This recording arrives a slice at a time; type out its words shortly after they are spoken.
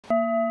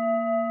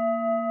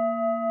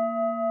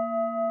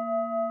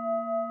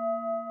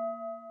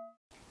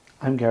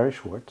I'm Gary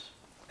Schwartz,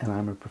 and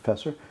I'm a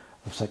professor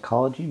of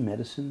psychology,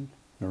 medicine,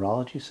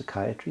 neurology,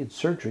 psychiatry, and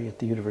surgery at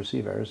the University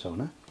of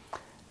Arizona,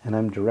 and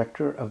I'm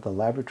director of the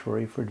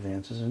Laboratory for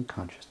Advances in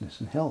Consciousness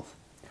and Health.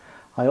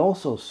 I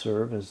also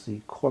serve as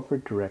the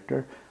corporate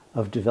director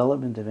of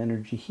Development of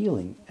Energy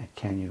Healing at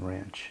Canyon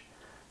Ranch,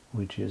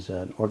 which is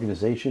an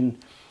organization,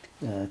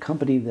 a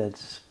company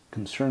that's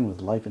concerned with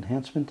life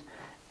enhancement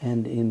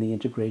and in the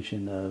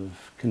integration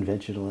of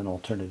conventional and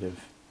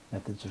alternative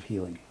methods of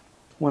healing.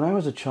 When I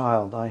was a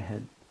child, I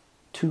had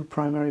two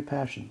primary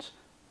passions.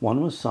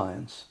 One was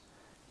science,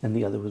 and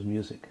the other was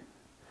music.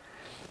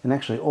 And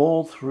actually,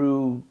 all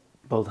through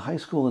both high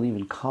school and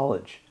even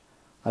college,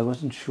 I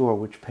wasn't sure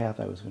which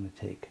path I was going to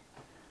take,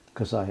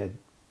 because I had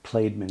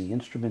played many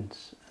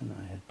instruments, and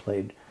I had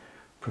played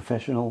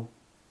professional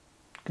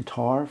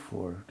guitar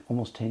for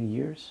almost 10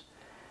 years.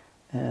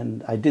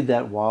 And I did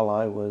that while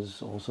I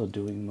was also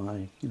doing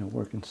my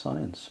work in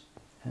science.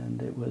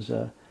 And it was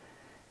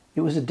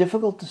a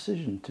difficult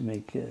decision to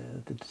make,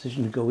 the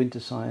decision to go into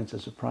science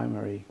as a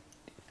primary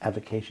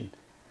avocation.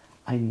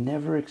 I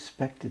never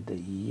expected that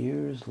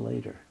years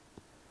later,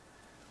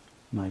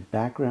 my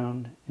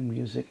background in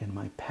music and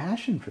my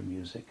passion for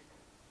music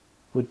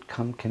would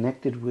come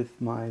connected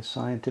with my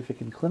scientific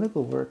and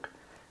clinical work,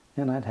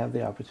 and I'd have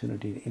the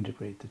opportunity to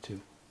integrate the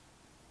two.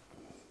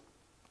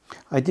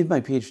 I did my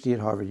PhD at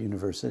Harvard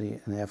University,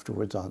 and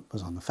afterwards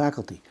was on the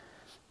faculty.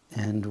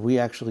 And we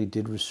actually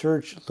did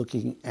research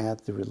looking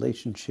at the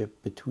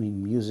relationship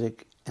between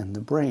music and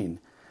the brain.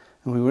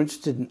 And we were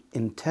interested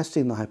in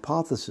testing the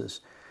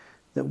hypothesis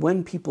that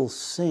when people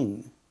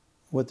sing,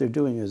 what they're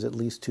doing is at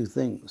least two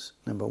things.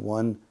 Number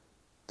one,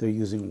 they're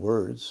using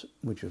words,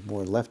 which are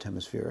more left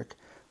hemispheric,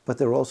 but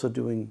they're also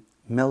doing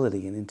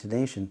melody and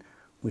intonation,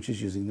 which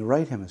is using the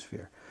right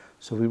hemisphere.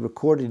 So we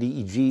recorded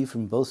EEG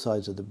from both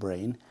sides of the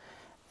brain,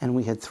 and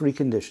we had three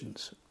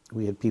conditions.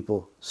 We had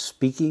people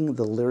speaking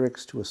the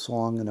lyrics to a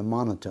song in a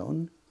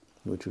monotone,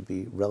 which would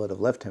be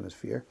relative left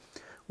hemisphere.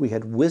 We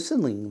had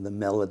whistling the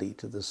melody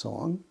to the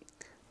song,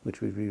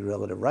 which would be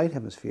relative right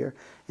hemisphere.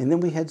 And then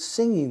we had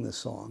singing the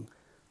song,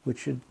 which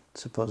should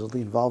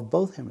supposedly involve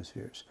both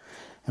hemispheres.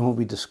 And what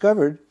we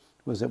discovered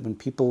was that when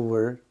people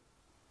were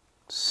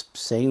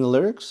saying the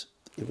lyrics,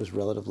 it was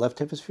relative left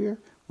hemisphere.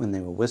 When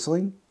they were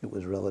whistling, it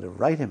was relative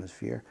right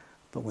hemisphere.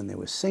 But when they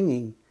were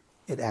singing,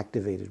 it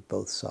activated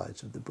both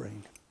sides of the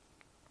brain.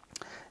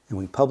 And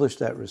we published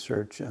that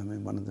research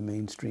in one of the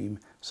mainstream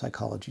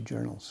psychology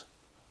journals.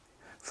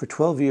 For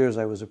 12 years,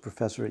 I was a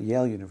professor at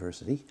Yale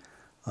University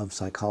of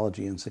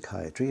psychology and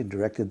psychiatry and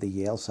directed the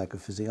Yale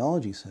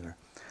Psychophysiology Center.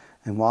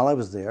 And while I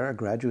was there, a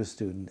graduate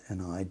student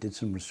and I did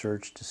some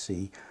research to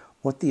see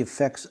what the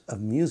effects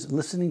of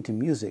listening to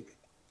music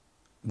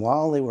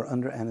while they were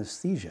under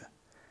anesthesia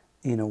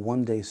in a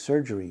one-day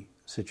surgery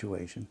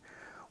situation,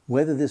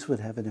 whether this would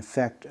have an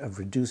effect of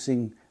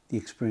reducing the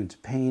experience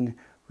of pain,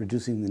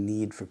 reducing the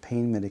need for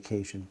pain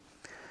medication,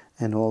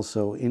 and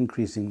also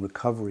increasing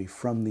recovery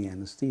from the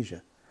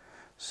anesthesia.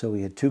 So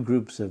we had two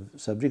groups of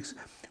subjects,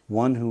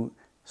 one who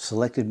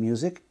selected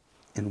music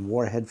and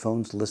wore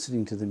headphones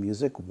listening to the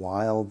music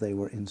while they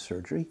were in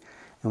surgery,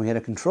 and we had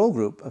a control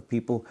group of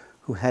people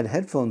who had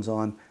headphones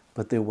on,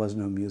 but there was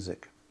no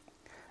music.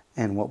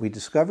 And what we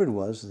discovered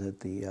was that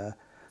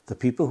the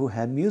people who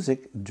had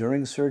music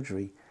during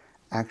surgery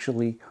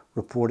actually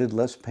reported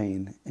less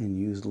pain and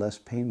used less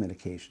pain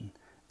medication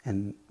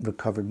and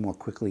recovered more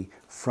quickly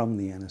from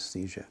the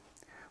anesthesia,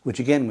 which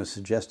again was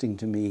suggesting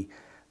to me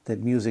that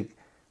music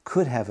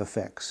could have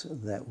effects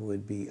that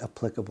would be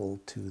applicable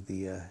to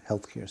the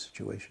healthcare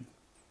situation.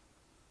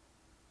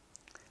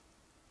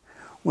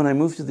 When I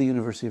moved to the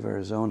University of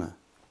Arizona,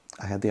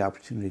 I had the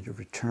opportunity to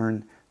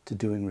return to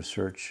doing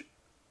research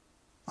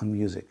on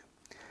music.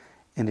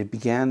 And it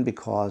began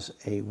because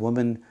a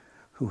woman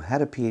who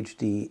had a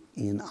PhD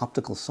in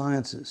optical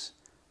sciences,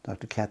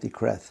 Dr. Kathy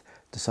Kreth,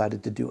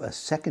 decided to do a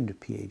second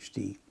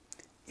PhD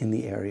in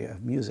the area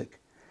of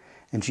music.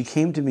 And she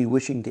came to me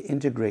wishing to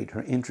integrate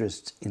her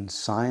interests in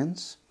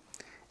science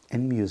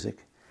and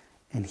music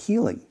and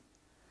healing.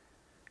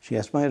 She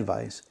asked my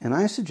advice, and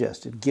I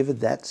suggested, given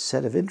that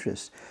set of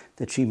interests,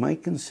 that she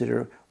might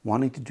consider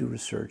wanting to do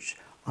research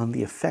on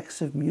the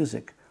effects of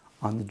music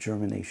on the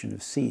germination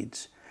of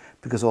seeds.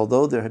 Because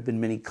although there had been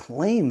many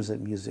claims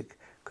that music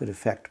could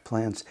affect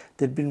plants,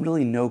 there had been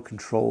really no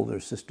controlled or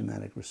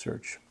systematic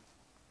research.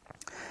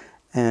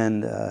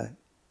 And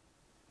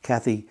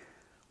Kathy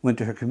went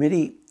to her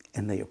committee,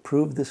 and they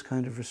approved this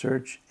kind of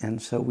research,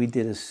 and so we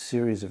did a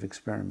series of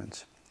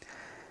experiments.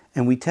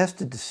 And we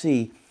tested to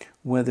see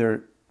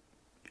whether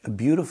a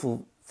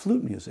beautiful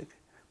flute music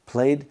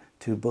played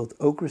to both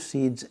okra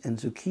seeds and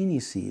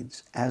zucchini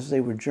seeds as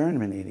they were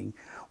germinating,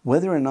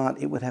 whether or not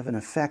it would have an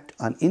effect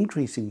on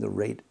increasing the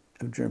rate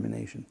of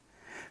germination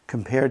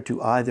compared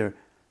to either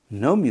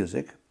no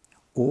music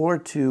or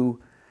to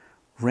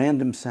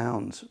random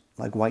sounds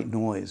like white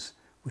noise,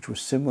 which were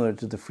similar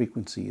to the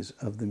frequencies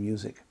of the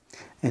music.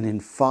 And in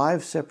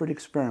 5 separate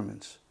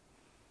experiments,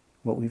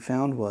 what we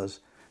found was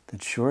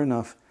that sure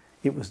enough,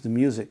 it was the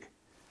music,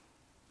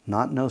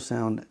 not no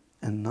sound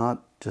and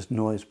not just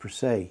noise per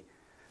se,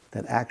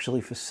 that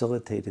actually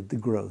facilitated the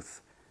growth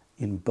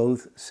in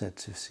both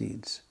sets of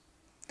seeds.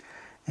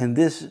 And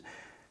this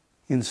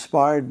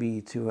inspired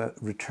me to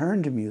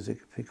return to music,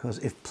 because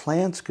if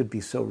plants could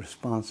be so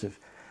responsive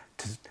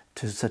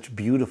to such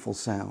beautiful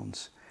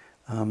sounds,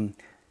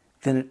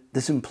 then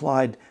this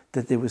implied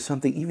that there was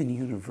something even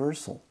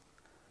universal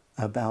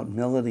about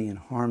melody and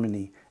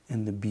harmony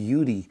and the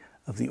beauty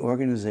of the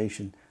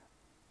organization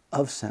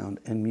of sound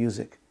and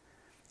music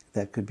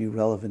that could be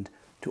relevant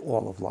to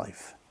all of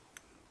life.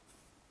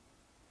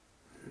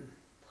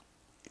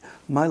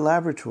 My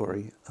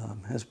laboratory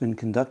has been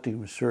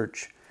conducting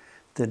research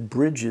that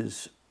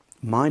bridges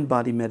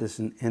mind-body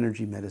medicine,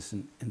 energy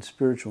medicine, and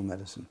spiritual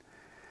medicine.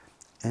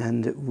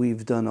 And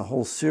we've done a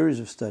whole series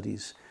of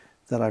studies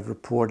that I've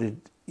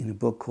reported in a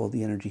book called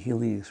The Energy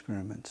Healing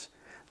Experiments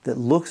that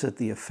looks at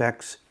the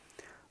effects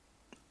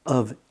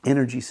of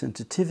energy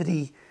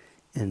sensitivity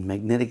and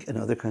magnetic and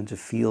other kinds of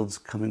fields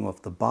coming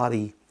off the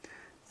body,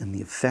 and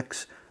the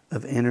effects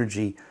of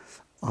energy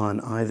on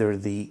either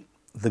the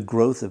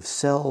growth of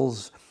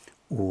cells,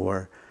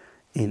 or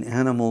in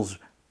animals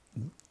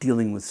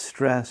dealing with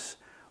stress,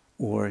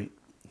 or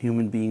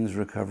human beings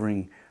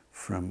recovering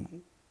from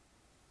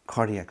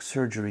cardiac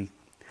surgery,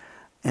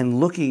 and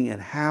looking at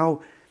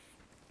how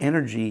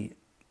energy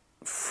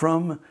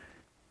from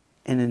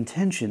an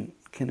intention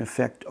can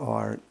affect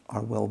our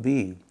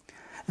well-being.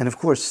 And of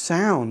course,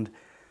 sound,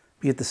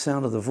 be it the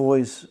sound of the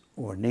voice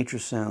or nature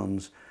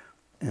sounds,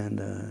 and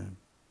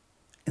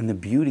the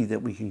beauty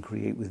that we can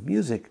create with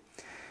music,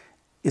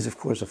 is of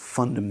course a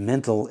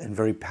fundamental and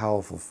very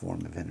powerful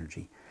form of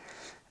energy.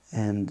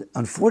 And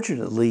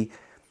unfortunately,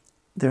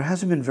 there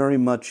hasn't been very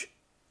much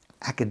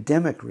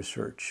academic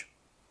research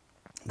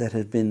that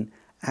has been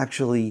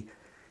actually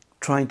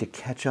trying to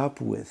catch up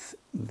with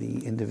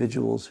the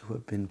individuals who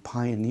have been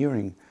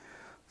pioneering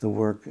the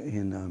work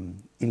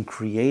in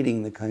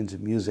creating the kinds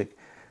of music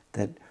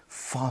that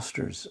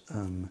fosters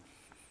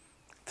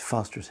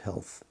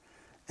health.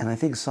 And I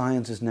think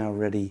science is now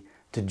ready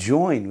to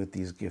join with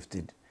these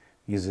gifted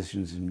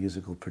musicians and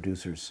musical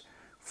producers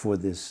for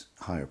this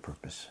higher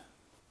purpose.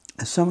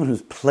 As someone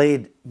who's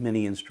played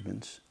many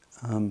instruments,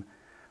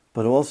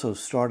 but also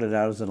started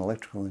out as an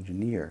electrical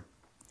engineer,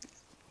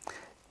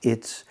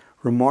 it's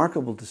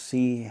remarkable to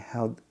see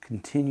how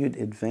continued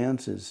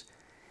advances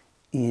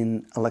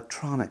in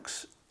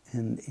electronics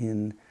and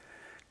in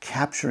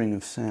capturing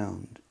of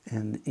sound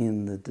and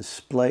in the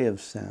display of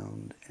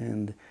sound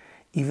and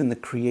even the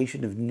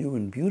creation of new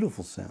and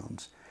beautiful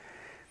sounds,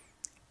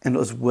 and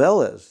as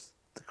well as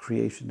the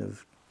creation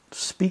of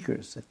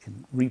speakers that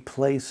can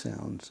replay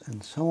sounds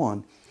and so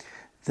on,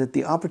 that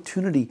the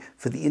opportunity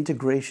for the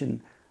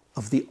integration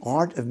of the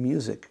art of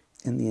music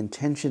and the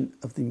intention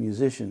of the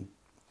musician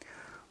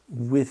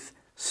with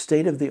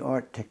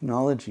state-of-the-art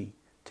technology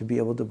to be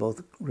able to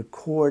both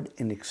record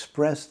and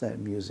express that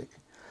music,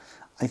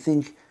 I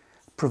think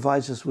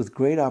provides us with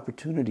great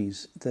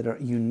opportunities that are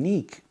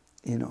unique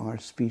in our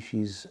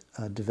species'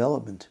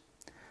 development,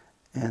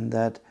 and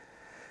that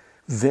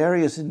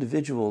various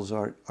individuals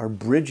are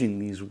bridging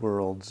these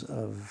worlds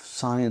of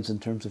science in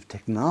terms of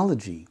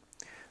technology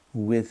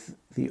with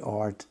the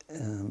art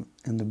and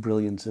the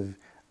brilliance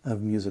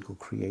of musical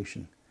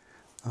creation.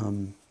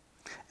 And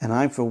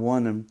I, for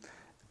one,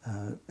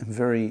 am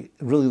really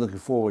looking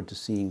forward to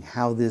seeing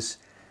how this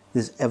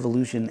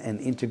evolution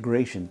and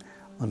integration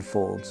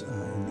unfolds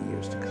in the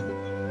years to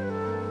come.